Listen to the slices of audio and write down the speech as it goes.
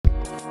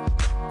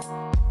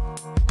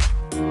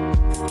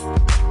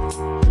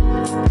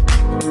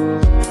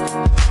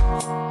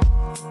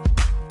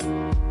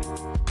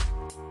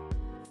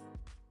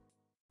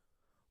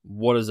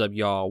What is up,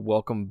 y'all?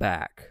 Welcome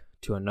back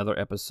to another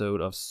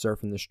episode of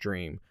Surfing the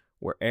Stream,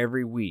 where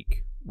every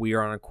week we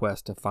are on a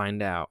quest to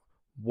find out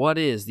what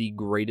is the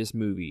greatest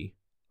movie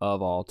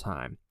of all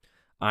time.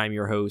 I'm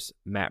your host,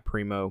 Matt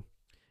Primo,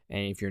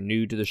 and if you're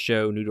new to the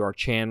show, new to our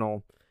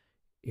channel,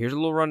 here's a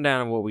little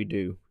rundown of what we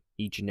do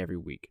each and every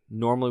week.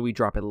 Normally, we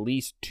drop at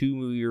least 2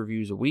 movie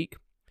reviews a week.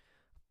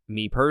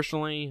 Me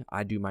personally,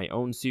 I do my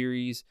own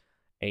series,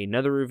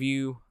 another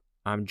review.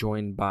 I'm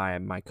joined by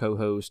my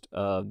co-host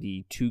of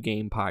the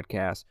 2Game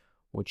podcast,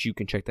 which you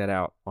can check that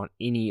out on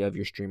any of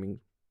your streaming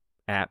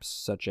apps,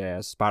 such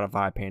as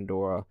Spotify,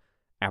 Pandora,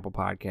 Apple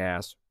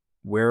Podcasts.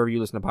 Wherever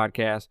you listen to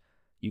podcasts,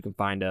 you can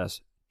find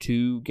us,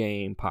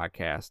 2Game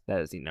podcast.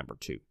 That is the number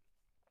 2.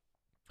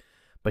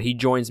 But he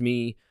joins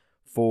me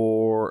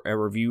for a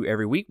review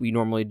every week. We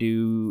normally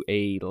do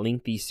a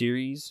lengthy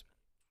series,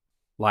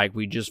 like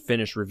we just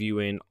finished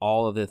reviewing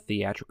all of the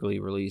theatrically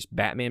released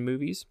Batman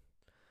movies.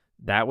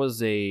 That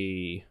was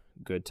a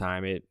good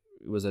time. It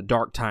was a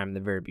dark time in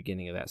the very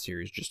beginning of that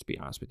series, just to be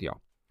honest with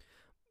y'all.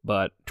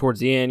 But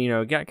towards the end,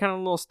 it got kind of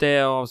a little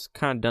stale. I was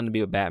kind of done to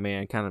be with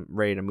Batman, kind of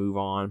ready to move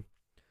on.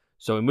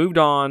 So we moved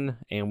on,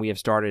 and we have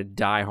started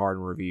Die Hard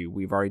in review.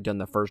 We've already done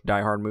the first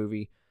Die Hard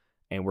movie,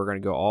 and we're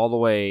going to go all the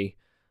way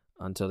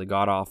until the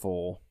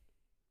god-awful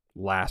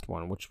last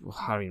one, which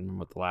I don't even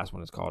remember what the last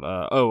one is called.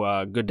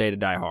 Good Day to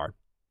Die Hard.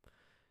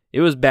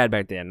 It was bad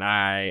back then.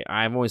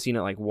 I've only seen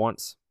it like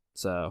once,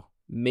 so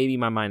maybe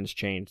my mind has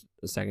changed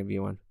the second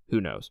viewing.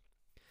 Who knows?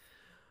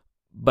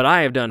 But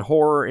I have done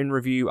horror in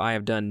review. I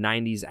have done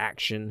 90s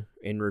action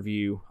in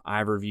review.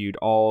 I've reviewed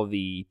all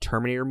the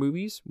Terminator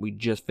movies. We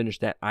just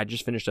finished that. I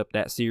just finished up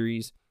that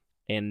series.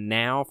 And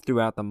now,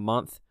 throughout the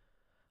month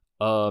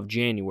of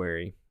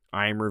January,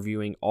 I am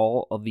reviewing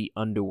all of the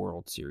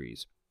Underworld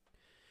series.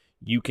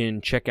 You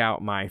can check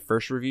out my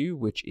first review,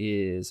 which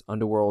is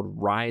Underworld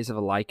Rise of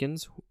the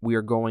Lycans. We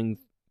are going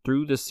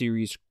through the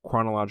series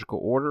chronological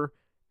order,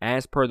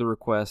 as per the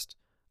request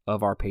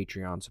of our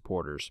Patreon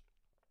supporters.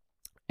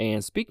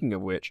 And speaking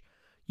of which,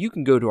 you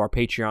can go to our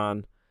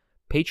Patreon,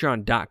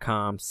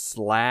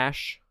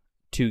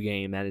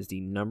 patreon.com/2game. That is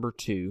the number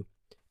 2.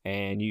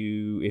 And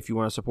if you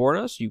want to support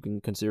us, you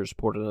can consider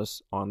supporting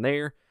us on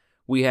there.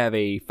 We have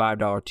a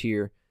 $5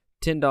 tier,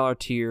 $10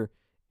 tier,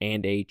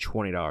 and a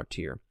 $20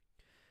 tier.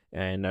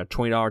 And a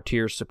 $20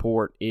 tier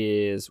support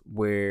is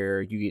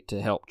where you get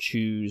to help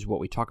choose what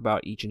we talk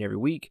about each and every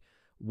week,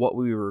 what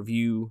we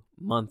review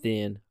month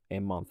in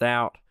and month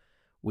out.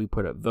 We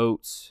put up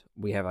votes.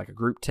 We have like a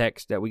group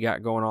text that we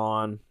got going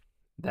on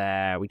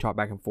that we talk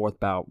back and forth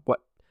about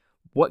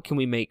what can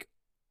we make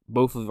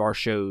both of our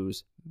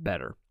shows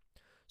better.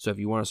 So if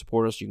you want to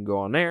support us, you can go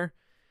on there.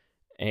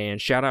 And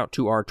shout out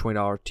to our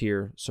 $20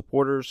 tier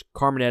supporters,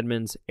 Carmen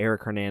Edmonds,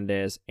 Eric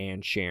Hernandez,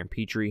 and Sharon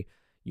Petrie.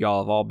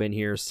 Y'all have all been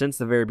here since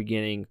the very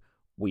beginning.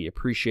 We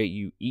appreciate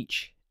you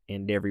each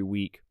and every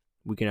week.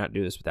 We cannot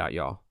do this without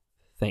y'all.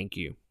 Thank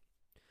you.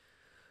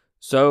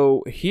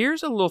 So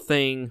here's a little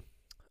thing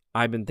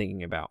I've been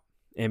thinking about.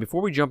 And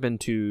before we jump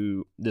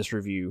into this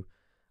review,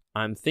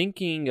 I'm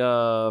thinking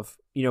of,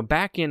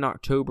 back in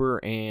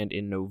October and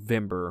in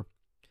November,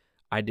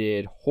 I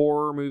did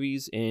horror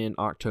movies in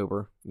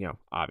October,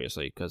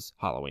 obviously because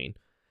Halloween.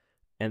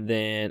 And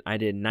then I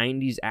did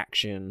 90s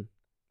action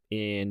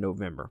in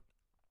November.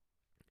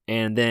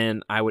 And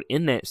then I would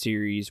end that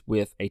series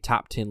with a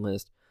top 10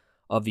 list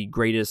of the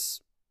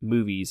greatest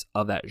movies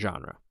of that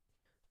genre.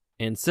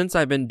 And since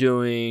I've been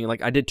doing,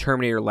 I did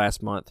Terminator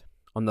last month,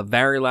 on the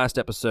very last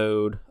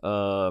episode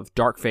of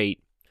Dark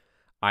Fate,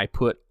 I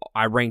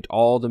ranked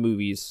all the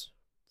movies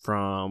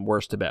from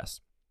worst to best.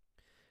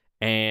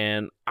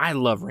 And I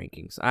love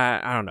rankings.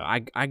 I don't know.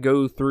 I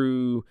go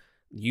through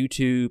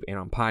YouTube and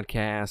on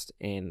podcasts,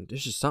 and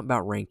there's just something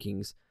about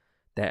rankings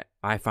that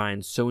I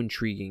find so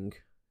intriguing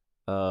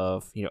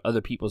of,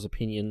 other people's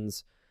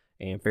opinions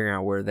and figuring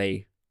out where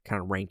they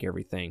kind of rank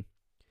everything.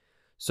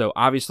 So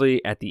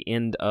obviously at the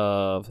end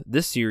of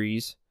this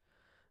series,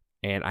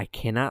 and I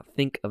cannot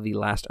think of the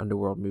last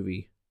Underworld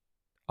movie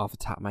off the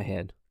top of my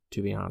head,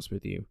 to be honest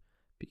with you,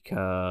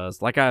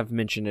 because like I've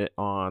mentioned it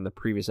on the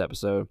previous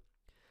episode,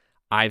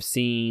 I've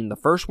seen the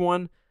first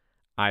one,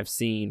 I've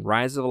seen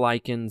Rise of the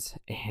Lycans,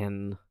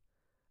 and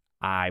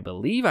I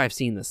believe I've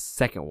seen the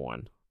second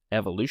one,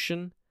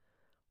 Evolution,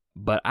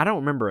 but I don't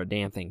remember a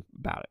damn thing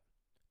about it.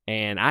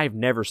 And I've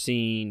never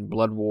seen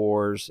Blood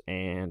Wars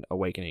and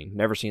Awakening,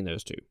 never seen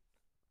those two.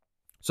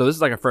 So this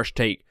is like a fresh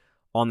take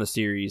on the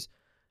series.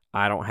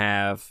 I don't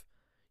have,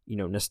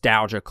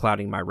 nostalgia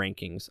clouding my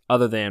rankings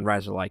other than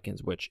Rise of the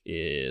Lycans, which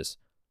is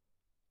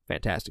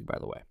fantastic, by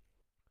the way.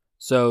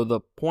 So the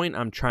point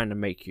I'm trying to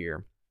make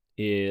here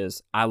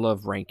is I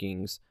love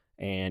rankings,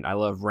 and I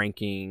love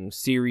ranking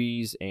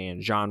series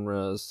and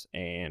genres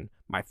and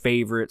my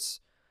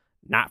favorites,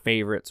 not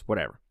favorites,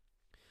 whatever.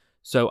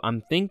 So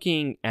I'm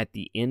thinking at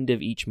the end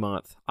of each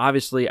month,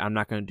 obviously I'm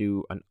not going to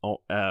do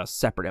a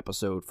separate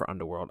episode for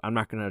Underworld. I'm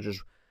not going to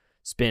just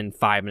spend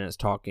 5 minutes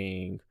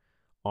talking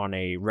on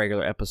a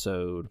regular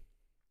episode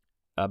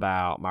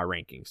about my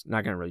rankings.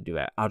 Not going to really do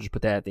that. I'll just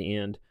put that at the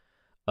end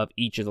of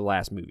each of the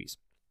last movies.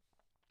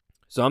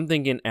 So I'm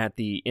thinking at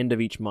the end of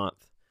each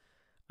month,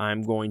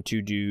 I'm going to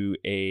do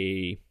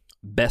a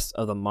best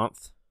of the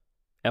month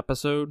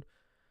episode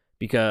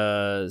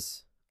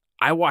because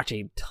I watch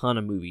a ton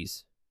of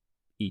movies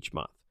each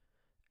month.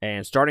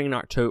 And starting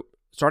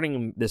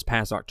this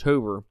past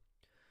October,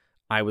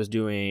 I was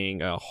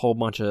doing a whole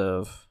bunch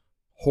of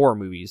horror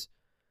movies.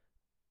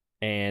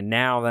 And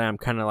now that I'm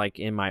kind of like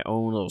in my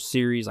own little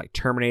series, like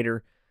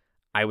Terminator,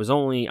 I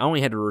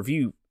only had to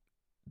review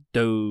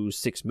those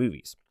 6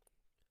 movies.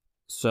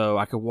 So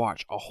I could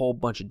watch a whole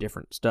bunch of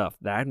different stuff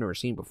that I've never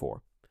seen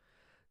before.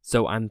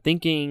 So I'm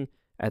thinking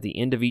at the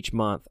end of each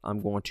month,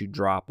 I'm going to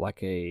drop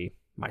like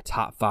my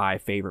top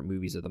 5 favorite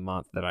movies of the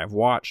month that I've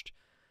watched.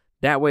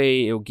 That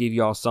way it'll give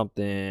y'all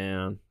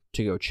something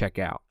to go check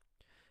out.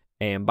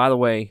 And by the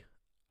way,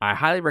 I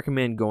highly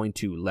recommend going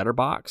to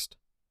Letterboxd.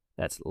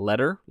 That's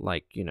letter,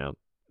 like,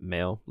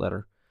 mail,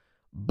 letter.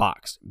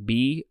 Boxed.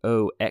 BOXD.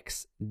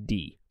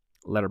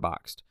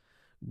 Letterboxd.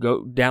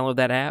 Go download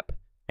that app,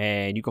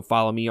 and you can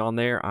follow me on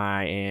there.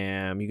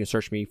 You can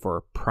search me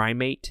for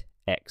Primate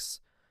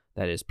X.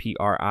 That is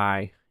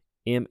PRIMATEX.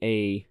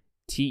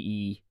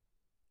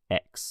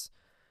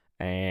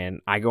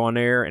 And I go on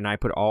there, and I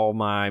put all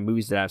my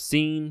movies that I've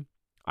seen.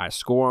 I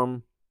score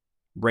them,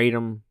 rate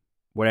them,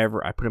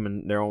 whatever. I put them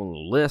in their own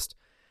little list.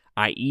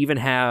 I even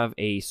have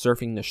a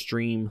Surfing the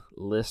Stream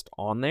list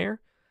on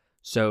there,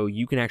 so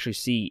you can actually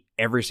see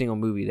every single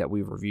movie that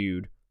we've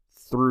reviewed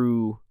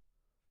through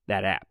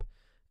that app.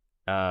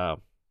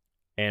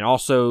 And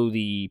also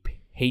the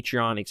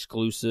Patreon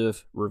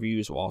exclusive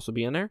reviews will also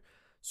be in there,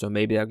 so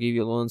maybe that'll give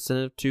you a little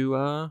incentive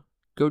to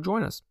go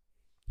join us.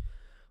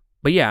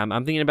 But yeah,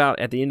 I'm thinking about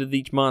at the end of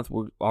each month,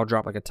 I'll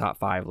drop like a top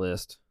 5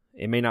 list.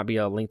 It may not be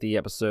a lengthy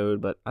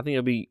episode, but I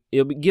think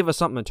it'll give us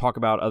something to talk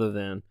about other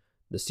than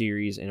the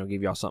series, and it'll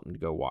give y'all something to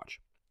go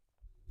watch.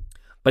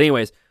 But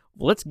anyways,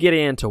 let's get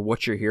into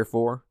what you're here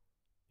for.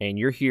 And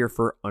you're here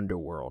for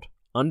Underworld.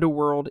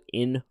 Underworld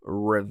in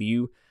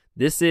review.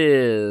 This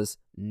is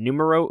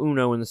numero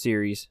uno in the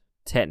series,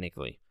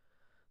 technically.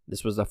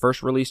 This was the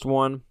first released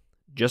one,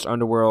 just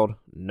Underworld,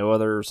 no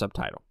other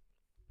subtitle.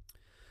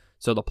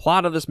 So the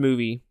plot of this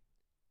movie,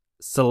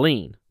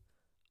 Selene,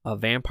 a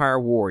vampire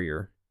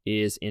warrior,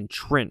 is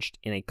entrenched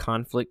in a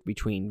conflict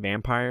between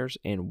vampires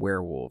and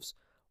werewolves,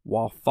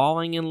 while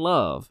falling in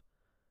love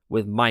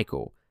with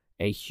Michael,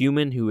 a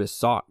human who is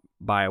sought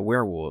by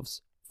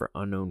werewolves for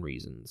unknown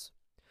reasons.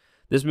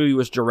 This movie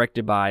was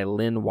directed by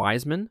Len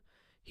Wiseman.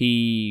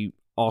 He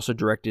also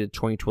directed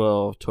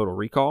 2012 Total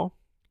Recall.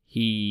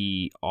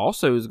 He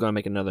also is going to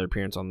make another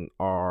appearance on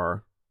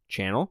our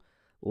channel,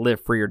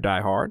 Live Free or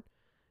Die Hard.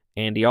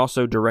 And he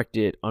also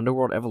directed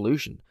Underworld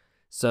Evolution.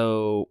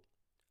 So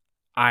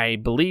I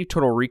believe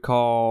Total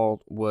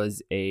Recall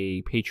was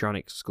a Patreon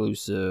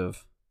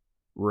exclusive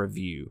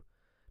review,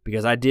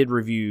 because I did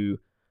review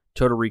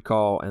Total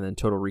Recall and then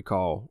Total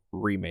Recall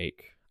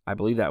Remake. I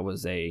believe that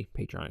was a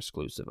Patreon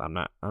exclusive. I'm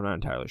not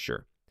entirely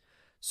sure.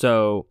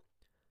 So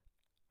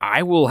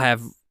I will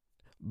have,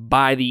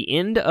 by the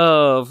end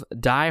of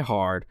Die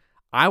Hard,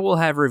 I will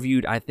have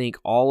reviewed, I think,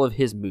 all of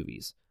his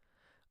movies.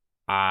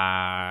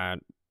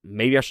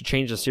 Maybe I should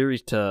change the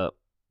series to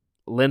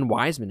Len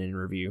Wiseman in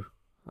review.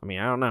 I mean,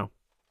 I don't know.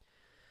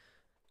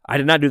 I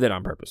did not do that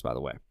on purpose, by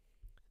the way.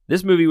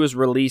 This movie was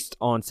released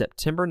on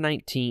September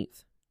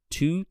 19th,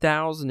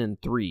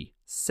 2003,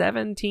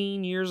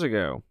 17 years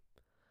ago.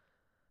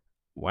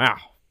 Wow.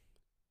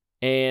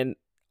 And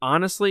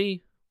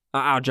honestly,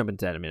 I'll jump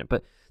into that in a minute,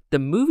 but the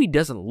movie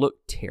doesn't look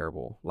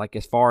terrible. Like,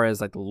 as far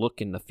as like the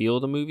look and the feel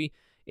of the movie,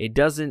 it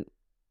doesn't,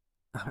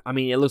 I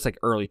mean, it looks like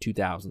early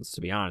 2000s,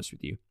 to be honest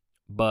with you,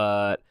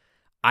 but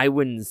I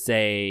wouldn't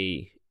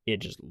say it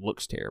just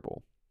looks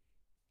terrible.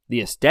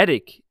 The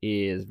aesthetic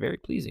is very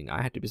pleasing,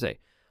 I have to say,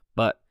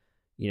 but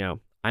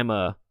I'm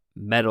a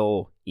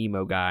metal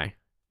emo guy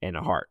and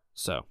a heart.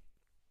 So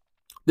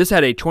this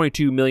had a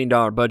 $22 million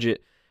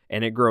budget,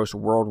 and it grossed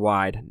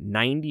worldwide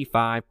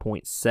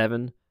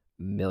 $95.7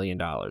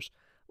 million.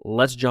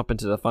 Let's jump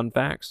into the fun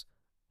facts,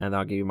 and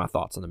I'll give you my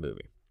thoughts on the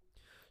movie.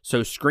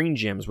 So Screen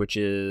Gems, which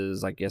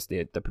is, I guess,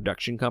 the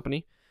production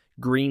company,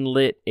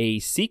 greenlit a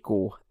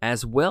sequel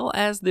as well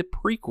as the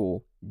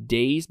prequel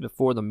days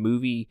before the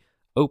movie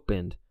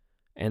opened,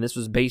 and this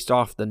was based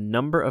off the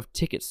number of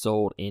tickets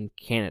sold in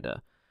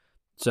Canada.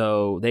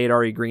 So they had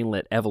already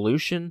greenlit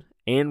Evolution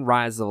and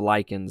Rise of the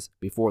Lycans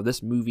before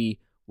this movie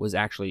was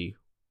actually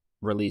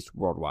released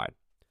worldwide,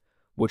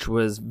 which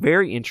was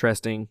very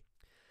interesting.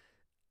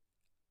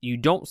 You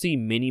don't see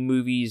many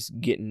movies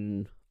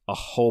getting a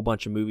whole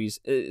bunch of movies,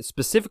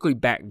 specifically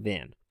back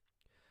then.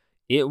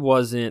 It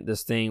wasn't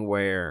this thing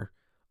where,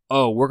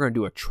 oh, we're going to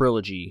do a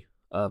trilogy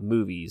of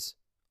movies.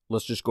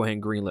 Let's just go ahead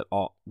and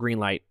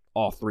greenlight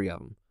all 3 of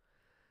them.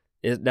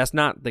 That's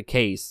not the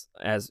case.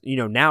 As you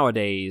know,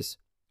 nowadays,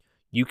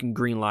 you can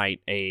greenlight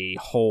a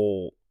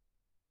whole,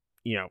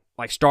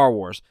 like Star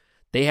Wars.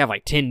 They have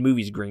like 10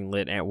 movies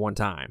greenlit at one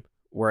time.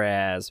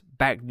 Whereas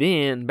back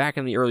then, back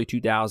in the early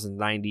 2000s,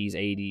 90s,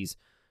 80s,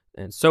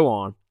 and so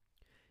on,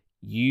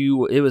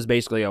 it was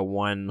basically a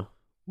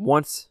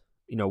once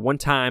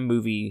one-time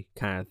movie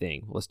kind of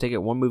thing. Let's take it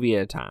one movie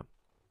at a time.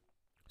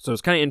 So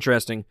it's kind of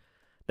interesting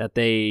that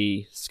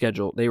they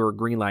were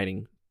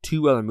greenlighting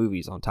 2 other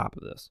movies on top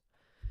of this.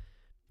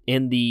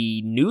 In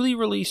the newly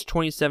released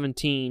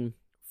 2017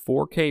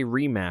 4K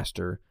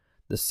remaster,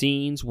 the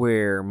scenes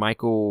where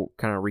Michael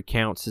kind of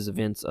recounts his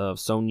events of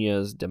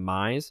Sonya's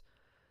demise,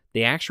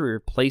 they actually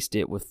replaced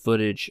it with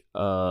footage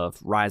of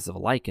Rise of the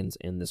Lycans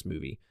in this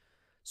movie.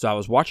 So I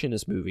was watching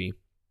this movie,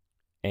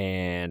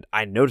 and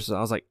I noticed it.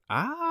 I was like,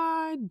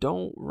 I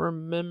don't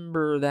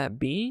remember that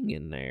being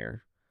in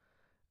there.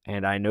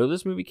 And I know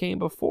this movie came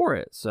before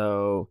it,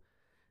 so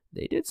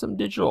they did some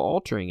digital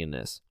altering in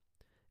this.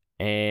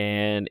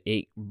 And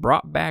it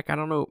brought back, I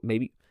don't know,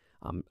 maybe,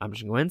 I'm just going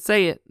to go ahead and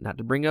say it, not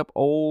to bring up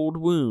old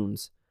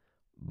wounds,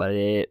 but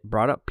it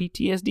brought up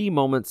PTSD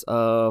moments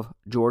of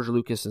George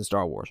Lucas and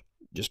Star Wars.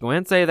 Just go ahead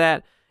and say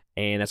that,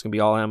 and that's going to be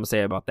all I'm going to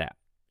say about that.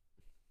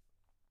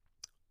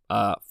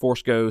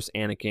 Force Ghost,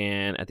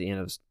 Anakin at the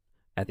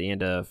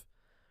end of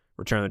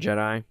Return of the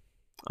Jedi.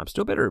 I'm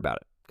still bitter about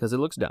it because it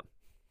looks dumb.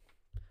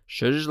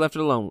 Should have just left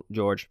it alone,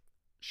 George.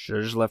 Should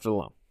have just left it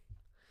alone.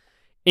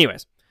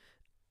 Anyways,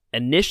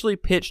 initially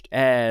pitched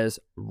as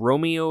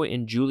Romeo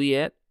and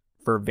Juliet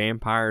for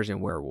vampires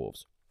and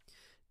werewolves.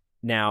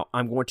 Now,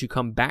 I'm going to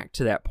come back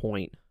to that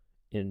point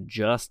in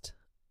just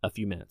a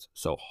few minutes,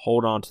 so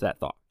hold on to that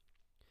thought.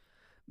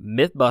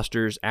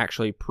 Mythbusters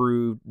actually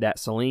proved that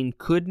Selene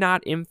could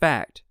not, in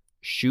fact,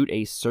 shoot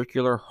a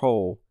circular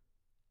hole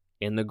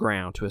in the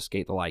ground to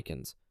escape the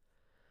Lycans.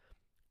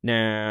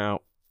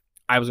 Now,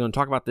 I was going to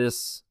talk about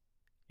this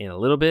in a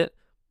little bit,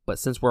 but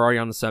since we're already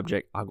on the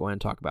subject, I'll go ahead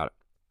and talk about it.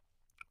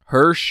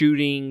 Her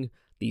shooting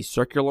the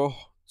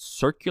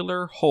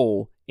circular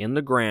hole in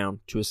the ground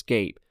to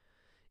escape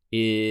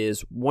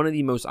is one of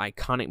the most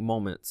iconic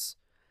moments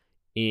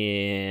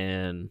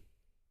in,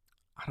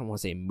 I don't want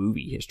to say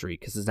movie history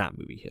because it's not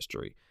movie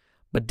history,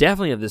 but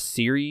definitely of this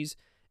series.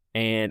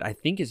 And I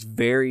think it's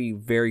very,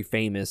 very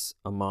famous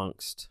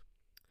amongst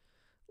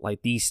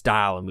like these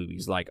style of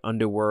movies like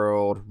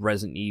Underworld,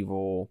 Resident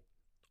Evil,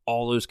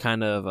 all those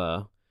kind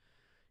of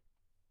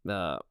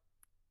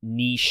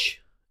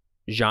niche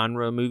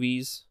genre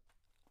movies.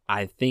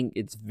 I think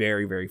it's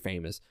very, very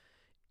famous.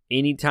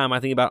 Anytime I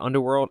think about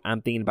Underworld,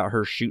 I'm thinking about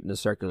her shooting a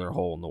circular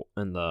hole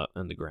in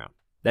the ground.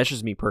 That's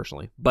just me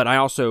personally. But I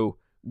also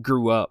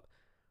grew up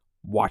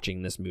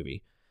watching this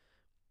movie.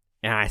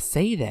 And I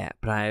say that,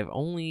 but I've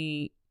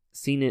only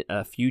seen it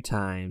a few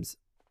times.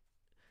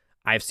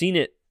 I've seen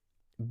it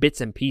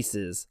bits and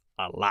pieces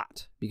a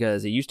lot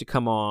because it used to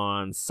come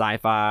on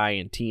Sci-Fi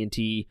and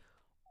TNT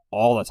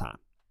all the time.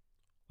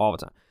 All the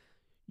time.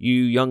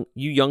 You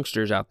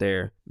youngsters out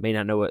there may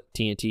not know what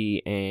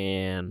TNT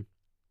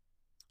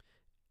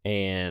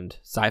and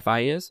Sci-Fi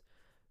is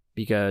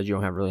because you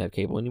don't really have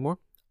cable anymore.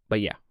 But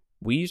yeah,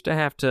 we used to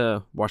have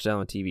to watch that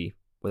on TV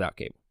without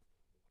cable.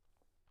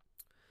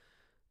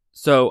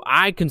 So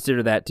I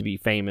consider that to be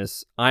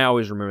famous. I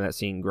always remember that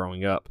scene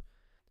growing up.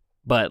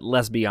 But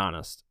let's be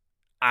honest,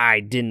 I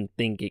didn't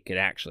think it could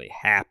actually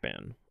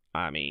happen.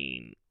 I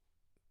mean,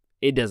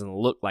 it doesn't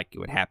look like it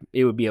would happen.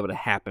 It would be able to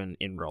happen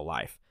in real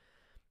life.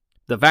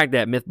 The fact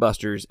that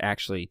Mythbusters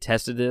actually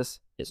tested this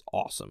is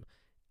awesome.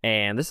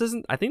 And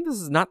I think this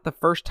is not the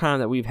first time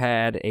that we've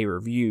had a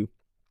review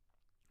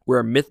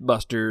where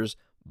Mythbusters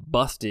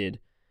busted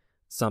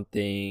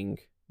something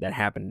that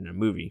happened in a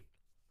movie.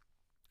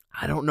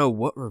 I don't know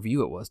what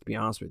review it was, to be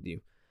honest with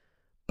you,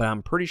 but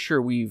I'm pretty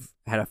sure we've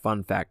had a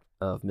fun fact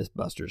of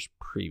Mythbusters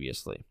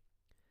previously.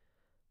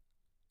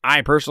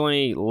 I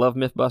personally love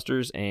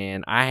Mythbusters,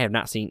 and I have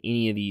not seen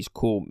any of these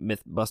cool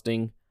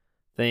myth-busting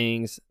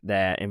things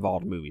that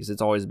involved movies.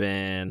 It's always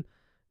been,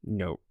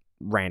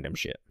 random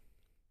shit.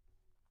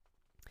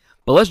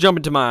 But let's jump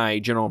into my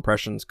general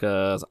impressions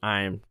because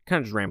I'm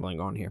kind of just rambling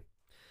on here.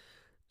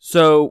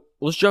 So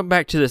let's jump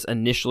back to this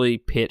initially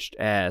pitched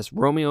as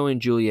Romeo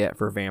and Juliet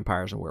for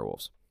vampires and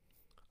werewolves.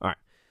 All right.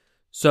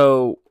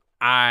 So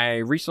I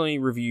recently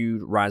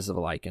reviewed Rise of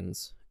the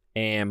Lycans,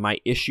 and my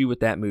issue with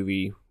that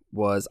movie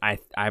was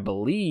I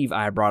believe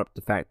I brought up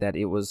the fact that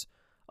it was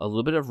a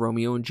little bit of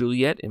Romeo and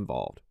Juliet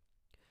involved.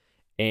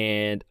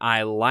 And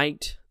I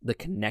liked the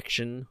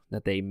connection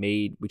that they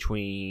made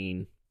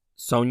between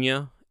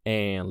Sonya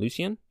and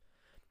Lucien.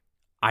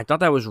 I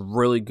thought that was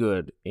really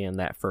good in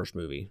that first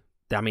movie.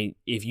 I mean,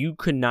 if you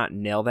could not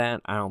nail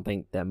that, I don't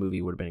think that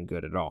movie would have been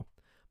good at all.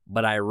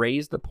 But I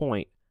raised the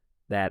point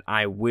that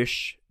I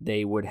wish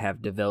they would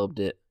have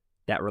developed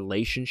that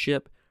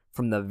relationship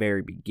from the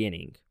very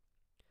beginning.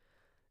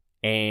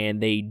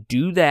 And they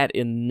do that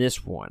in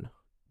this one.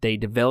 They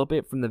develop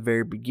it from the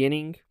very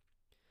beginning,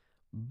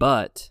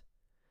 but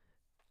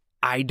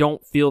I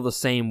don't feel the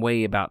same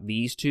way about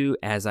these two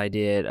as I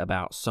did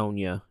about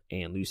Sonya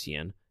and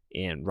Lucien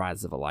in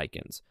Rise of the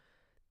Lycans.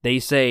 They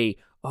say,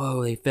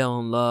 oh, they fell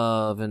in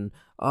love, and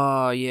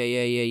oh,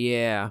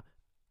 yeah.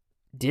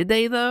 Did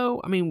they, though?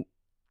 I mean,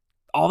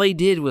 all they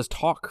did was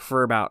talk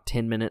for about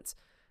 10 minutes,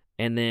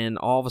 and then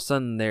all of a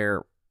sudden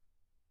they're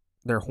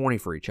horny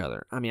for each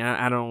other. I mean,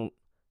 I don't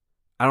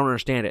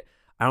understand it.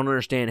 I don't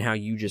understand how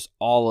you just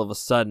all of a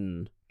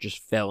sudden just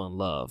fell in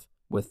love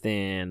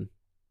within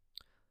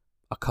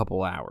a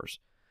couple hours.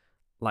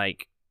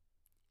 Like,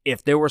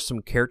 if there was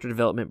some character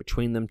development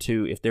between them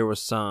two, if there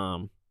was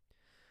some,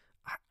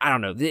 I don't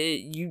know,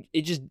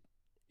 it just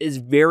is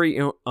very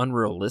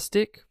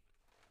unrealistic.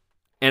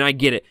 And I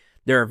get it.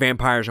 There are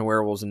vampires and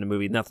werewolves in the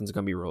movie. Nothing's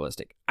going to be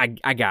realistic. I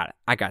got it.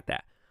 I got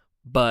that.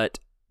 But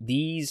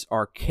these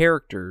are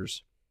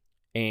characters,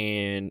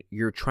 and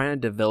you're trying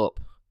to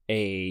develop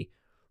a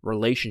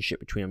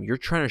relationship between them. You're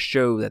trying to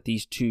show that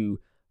these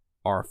two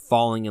are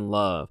falling in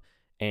love.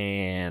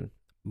 And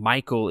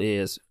Michael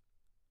is,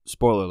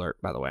 spoiler alert,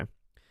 by the way,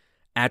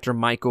 after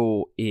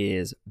Michael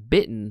is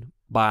bitten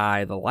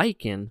by the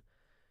lichen,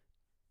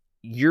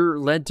 you're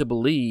led to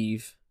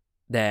believe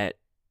that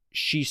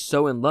she's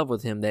so in love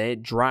with him that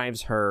it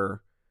drives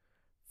her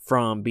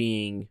from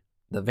being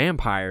the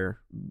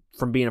vampire,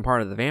 from being a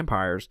part of the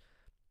vampires,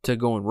 to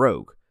going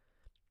rogue.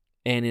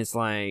 And it's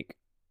like,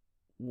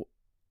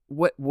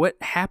 what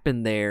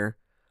happened there?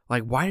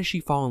 Like, why did she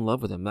fall in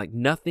love with him? Like,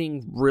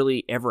 nothing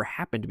really ever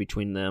happened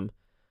between them.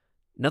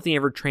 Nothing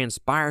ever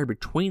transpired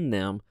between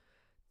them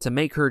to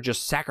make her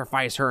just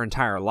sacrifice her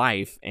entire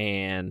life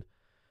and,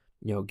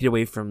 get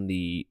away from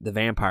the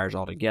vampires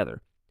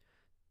altogether.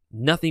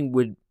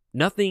 Nothing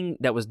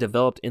that was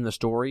developed in the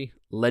story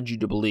led you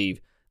to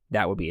believe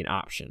that would be an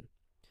option.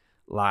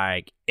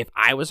 Like, if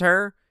I was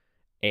her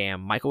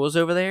and Michael was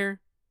over there,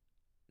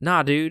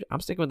 nah, dude, I'm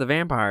sticking with the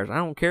vampires. I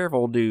don't care if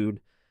old dude,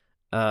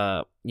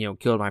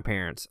 killed my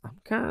parents.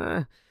 I'm kind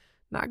of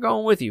not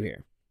going with you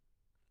here.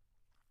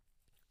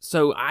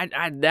 So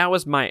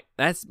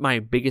that's my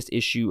biggest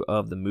issue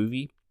of the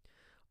movie.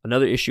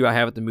 Another issue I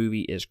have with the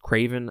movie is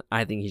Craven.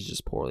 I think he's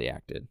just poorly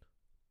acted.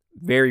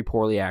 Very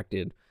poorly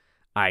acted.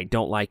 I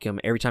don't like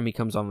him. Every time he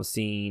comes on the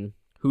scene,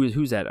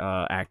 who's that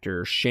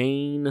actor?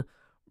 Shane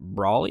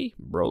Brawley?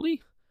 A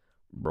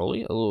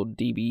little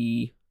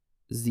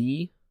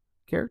DBZ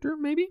character,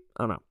 maybe?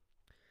 I don't know.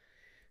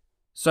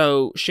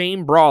 So,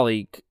 Shane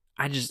Brawley,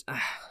 I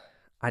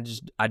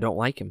don't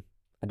like him.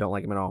 I don't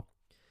like him at all.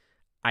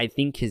 I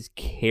think his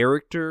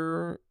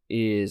character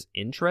is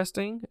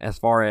interesting as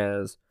far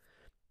as,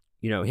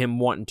 him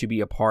wanting to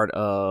be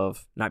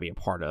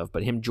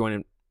but him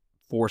joining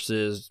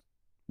forces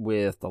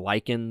with the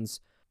Lycans.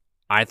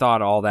 I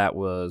thought all that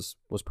was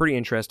pretty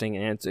interesting,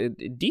 and it's a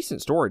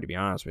decent story, to be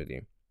honest with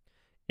you.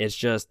 It's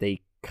just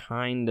they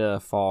kind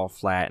of fall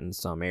flat in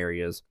some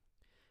areas,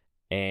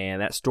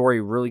 and that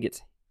story really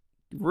gets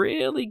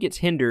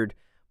hindered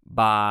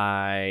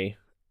by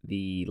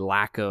the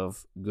lack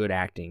of good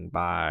acting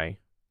by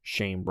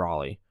Shane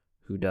Brawley,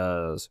 who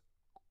does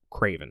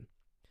Craven.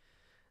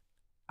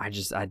 I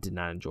did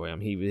not enjoy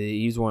him.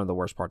 He's one of the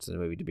worst parts of the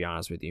movie, to be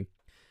honest with you.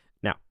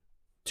 Now,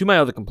 to my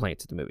other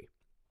complaints of the movie.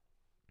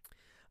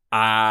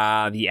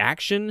 The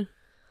action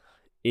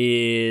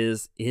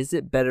is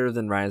it better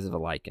than Rise of the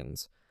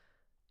Lycans?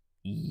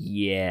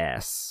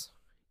 Yes.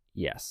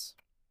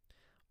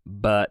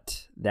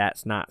 But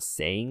that's not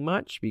saying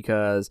much,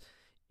 because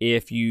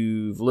if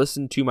you've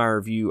listened to my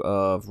review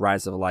of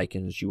Rise of the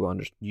Lycans,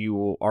 you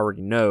will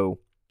already know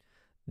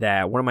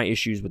that one of my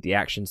issues with the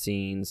action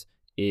scenes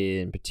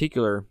in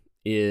particular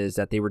is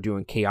that they were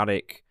doing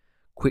chaotic,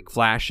 quick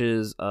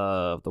flashes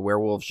of the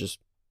werewolves, just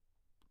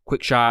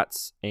quick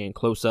shots and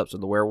close-ups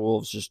of the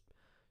werewolves just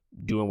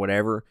doing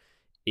whatever.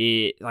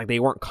 They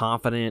weren't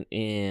confident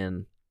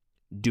in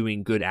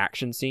doing good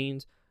action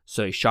scenes,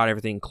 so they shot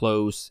everything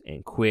close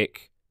and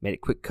quick, made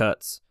it quick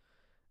cuts,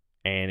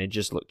 and it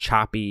just looked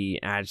choppy.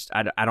 And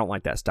I don't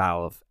like that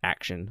style of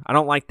action. I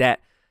don't like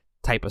that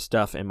type of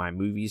stuff in my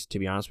movies, to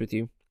be honest with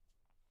you.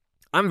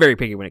 I'm very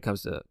picky when it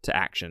comes to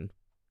action,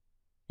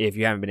 if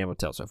you haven't been able to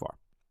tell so far.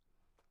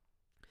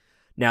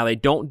 Now, they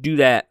don't do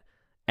that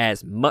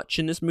as much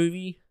in this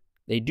movie.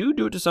 They do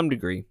it to some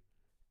degree.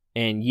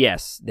 And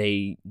yes,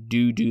 they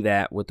do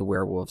that with the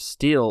werewolves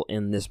still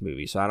in this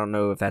movie. So I don't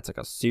know if that's like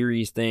a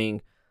series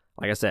thing.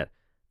 Like I said,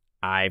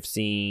 I've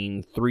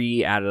seen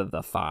 3 out of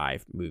the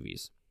 5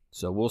 movies.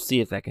 So we'll see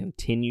if that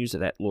continues,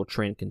 if that little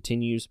trend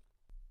continues.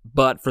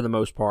 But for the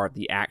most part,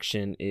 the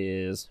action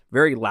is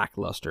very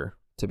lackluster,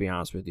 to be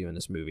honest with you, in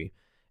this movie.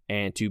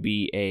 And to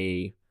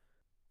be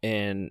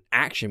an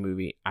action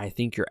movie, I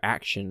think your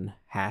action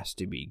has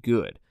to be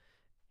good.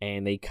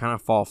 And they kind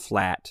of fall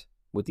flat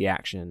with the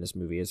action in this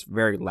movie. It's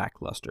very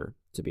lackluster,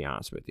 to be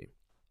honest with you.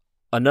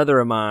 Another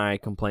of my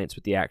complaints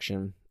with the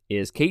action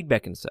is Kate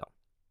Beckinsale.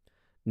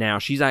 Now,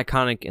 she's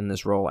iconic in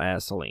this role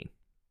as Selene.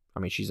 I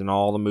mean, she's in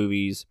all the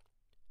movies.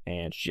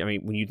 And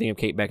when you think of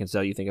Kate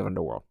Beckinsale, you think of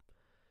Underworld.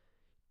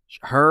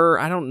 Her,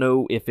 I don't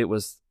know if it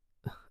was...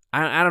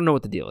 I don't know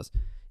what the deal is.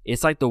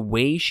 It's like the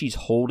way she's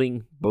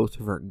holding both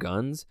of her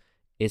guns.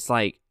 It's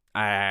like...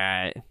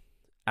 I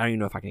don't even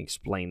know if I can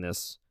explain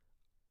this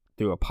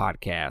through a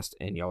podcast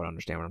and y'all would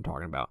understand what I'm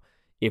talking about.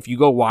 If you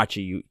go watch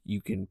it,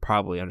 you can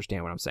probably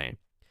understand what I'm saying.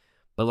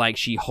 But like,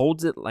 she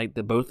holds it like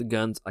both the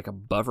guns like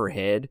above her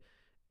head,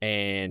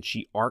 and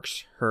she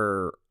arcs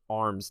her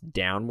arms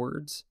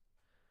downwards,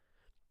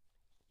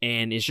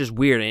 and it's just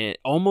weird, and it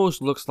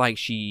almost looks like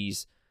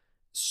she's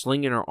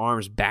slinging her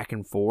arms back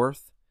and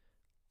forth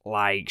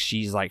like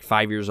she's like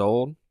 5 years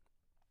old.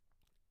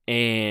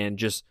 And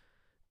just,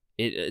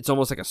 it's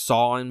almost like a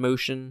saw in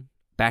motion,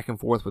 back and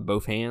forth with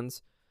both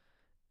hands.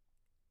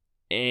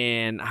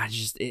 And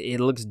it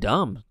looks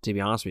dumb, to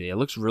be honest with you. It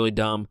looks really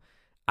dumb.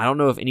 I don't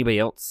know if anybody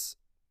else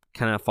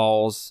kind of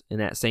falls in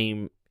that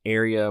same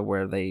area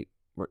where do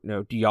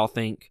y'all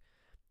think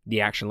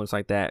the action looks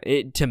like that?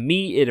 To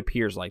me, it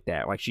appears like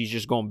that. Like she's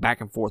just going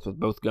back and forth with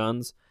both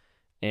guns.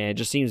 And it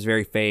just seems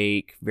very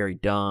fake, very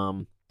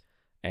dumb.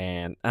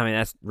 And I mean,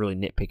 that's really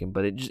nitpicking,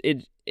 but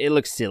it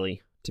looks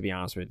silly, to be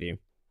honest with you.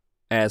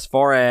 As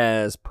far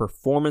as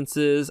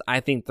performances, I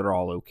think they're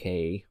all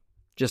okay.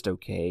 Just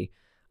okay.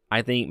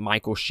 I think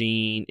Michael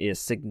Sheen is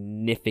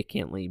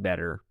significantly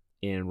better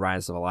in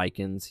Rise of the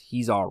Lycans.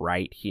 He's all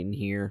right in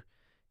here.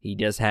 He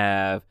does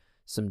have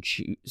some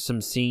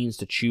scenes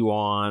to chew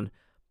on,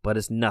 but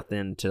it's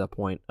nothing to the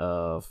point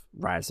of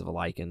Rise of the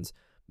Lycans.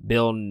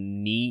 Bill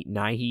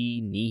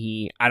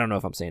Nighy, I don't know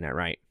if I'm saying that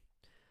right.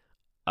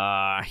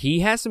 He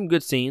has some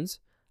good scenes.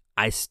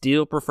 I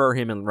still prefer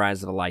him in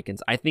Rise of the Lycans.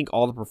 I think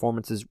all the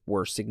performances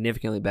were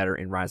significantly better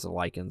in Rise of the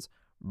Lycans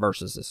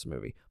versus this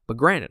movie. But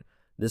granted,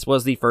 this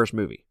was the first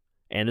movie,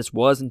 and this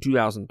was in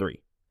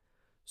 2003.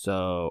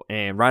 So,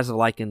 and Rise of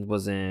the Lycans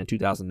was in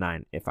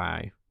 2009, if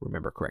I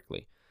remember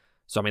correctly.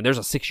 So, I mean, there's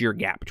a 6-year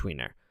gap between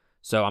there.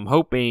 So, I'm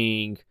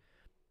hoping,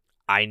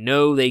 I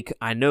know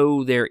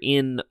they're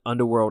in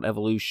Underworld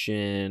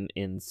Evolution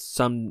in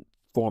some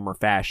form or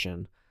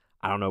fashion.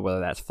 I don't know whether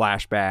that's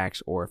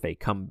flashbacks or if they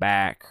come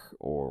back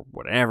or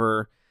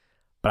whatever.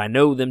 But I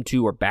know them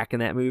two are back in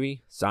that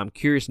movie. So I'm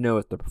curious to know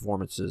if the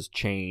performances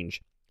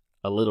change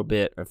a little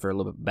bit, or if they're a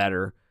little bit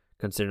better,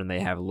 considering they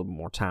have a little bit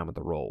more time with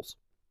the roles.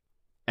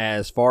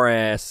 As far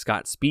as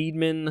Scott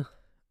Speedman,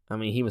 I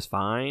mean, he was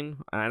fine.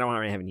 I don't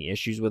really have any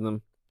issues with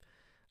him.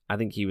 I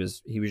think he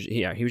was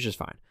just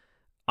fine.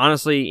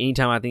 Honestly,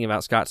 anytime I think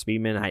about Scott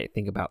Speedman, I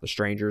think about The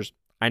Strangers.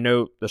 I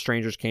know The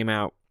Strangers came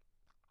out.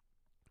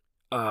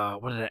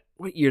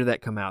 What year did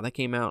that come out? That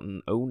came out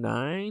in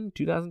 2009,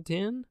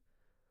 2010?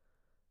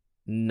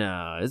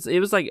 No, it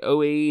was like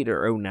 2008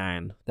 or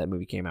 2009 that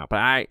movie came out.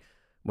 But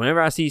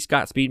whenever I see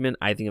Scott Speedman,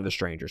 I think of The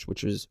Strangers,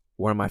 which is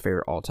one of my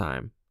favorite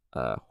all-time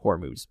horror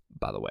movies,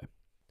 by the way.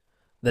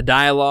 The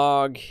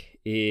dialogue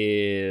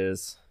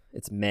it's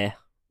meh.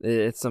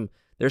 There's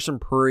some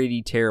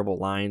pretty terrible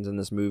lines in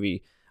this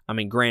movie. I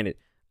mean, granted,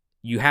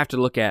 you have to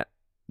look at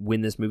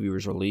when this movie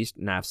was released,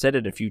 and I've said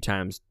it a few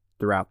times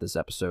throughout this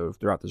episode,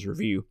 throughout this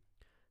review.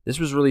 This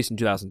was released in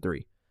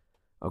 2003.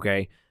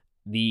 Okay?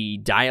 The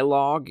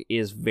dialogue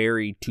is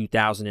very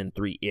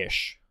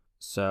 2003-ish.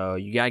 So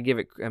you gotta give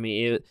it, I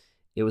mean,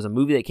 it was a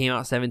movie that came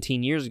out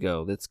 17 years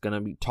ago that's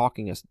gonna be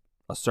talking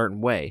a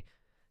certain way.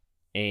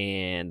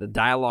 And the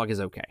dialogue is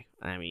okay.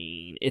 I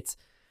mean, it's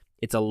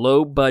a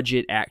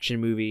low-budget action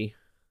movie,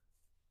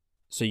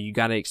 so you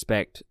gotta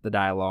expect the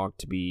dialogue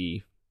to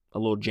be a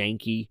little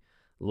janky,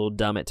 a little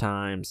dumb at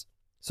times.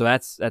 So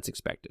that's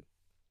expected.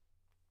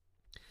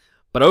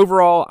 But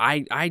overall,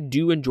 I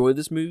do enjoy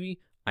this movie.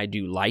 I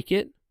do like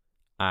it.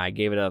 I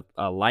gave it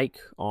a like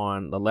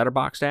on the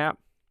Letterboxd app,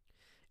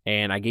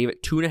 and I gave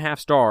it 2.5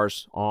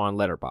 stars on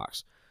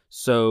Letterboxd.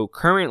 So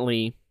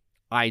currently,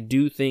 I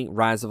do think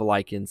Rise of the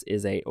Lycans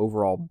is a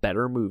overall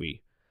better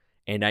movie,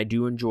 and I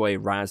do enjoy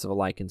Rise of the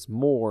Lycans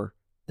more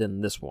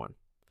than this one.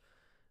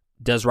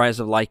 Does Rise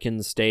of the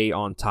Lycans stay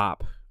on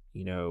top,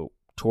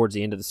 towards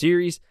the end of the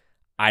series?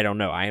 I don't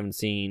know. I haven't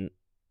seen.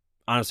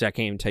 Honestly, I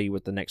can't even tell you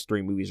what the next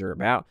 3 movies are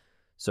about.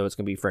 So it's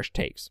going to be fresh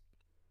takes.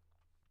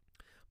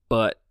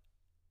 But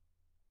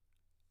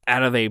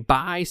out of a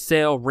buy,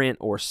 sell, rent,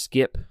 or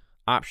skip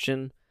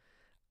option,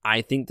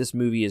 I think this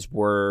movie is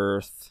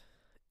worth.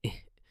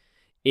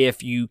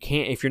 If you're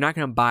not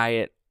going to buy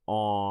it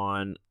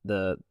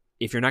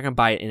if you're not going to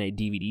buy it in a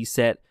DVD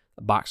set,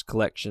 a box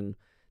collection,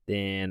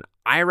 then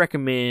I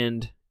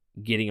recommend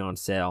getting on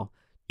sale.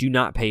 Do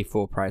not pay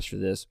full price for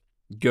this.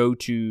 Go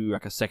to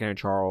like a Second and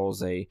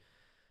Charles, a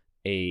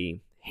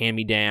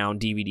hand-me-down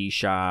DVD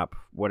shop,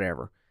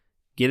 whatever.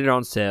 Get it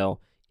on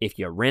sale. If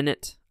you rent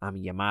it,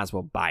 you might as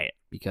well buy it,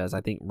 because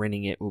I think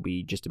renting it will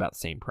be just about the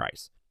same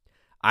price.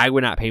 I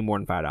would not pay more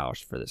than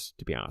 $5 for this,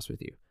 to be honest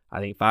with you.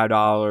 I think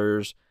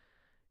 $5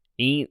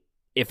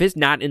 if it's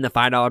not in the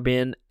 $5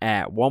 bin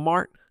at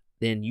Walmart,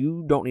 then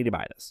you don't need to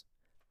buy this.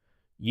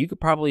 You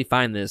could probably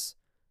find this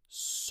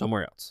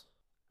somewhere else.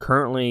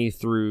 Currently,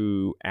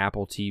 through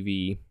Apple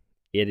TV,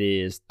 it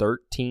is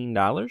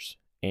 $13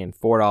 and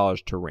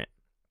 $4 to rent.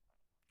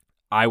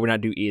 I would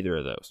not do either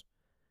of those.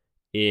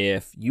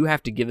 If you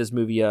have to give this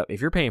movie up,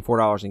 if you're paying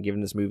 $4 and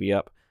giving this movie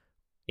up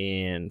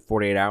in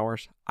 48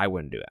 hours, I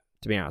wouldn't do it,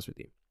 to be honest with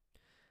you.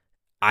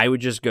 I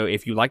would just go,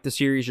 if you like the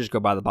series, just go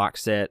buy the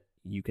box set.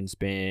 You can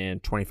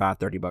spend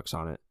 $25-$30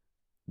 on it.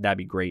 That'd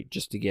be great,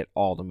 just to get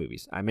all the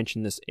movies. I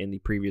mentioned this in the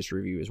previous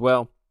review as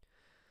well.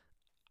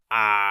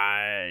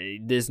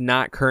 This is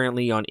not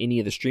currently on any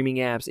of the streaming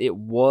apps. It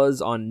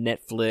was on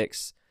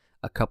Netflix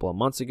a couple of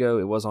months ago.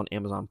 It was on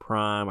Amazon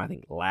Prime, I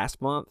think,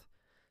 last month,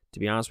 to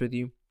be honest with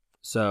you.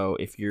 So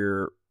if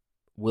you're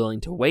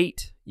willing to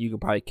wait, you can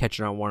probably catch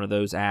it on one of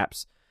those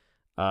apps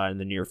in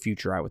the near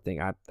future, I would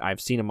think.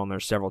 I've seen them on there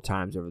several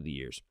times over the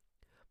years.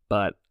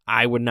 But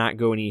I would not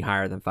go any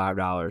higher than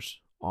 $5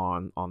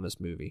 on this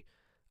movie.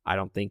 I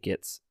don't think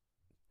it's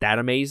that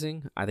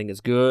amazing. I think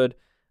it's good.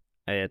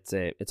 It's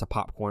a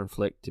popcorn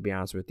flick, to be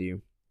honest with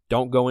you.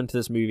 Don't go into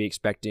this movie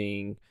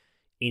expecting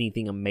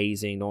anything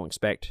amazing. Don't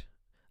expect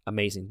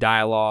amazing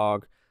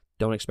dialogue.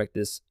 Don't expect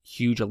this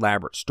huge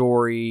elaborate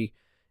story.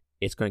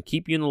 It's going to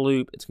keep you in the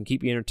loop. It's going to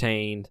keep you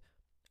entertained.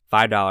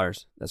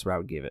 $5, that's what I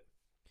would give it.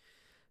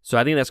 So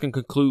I think that's going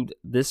to conclude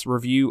this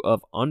review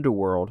of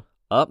Underworld.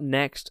 Up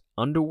next,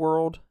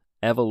 Underworld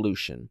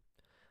Evolution.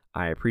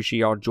 I appreciate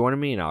y'all joining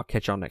me, and I'll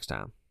catch y'all next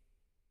time.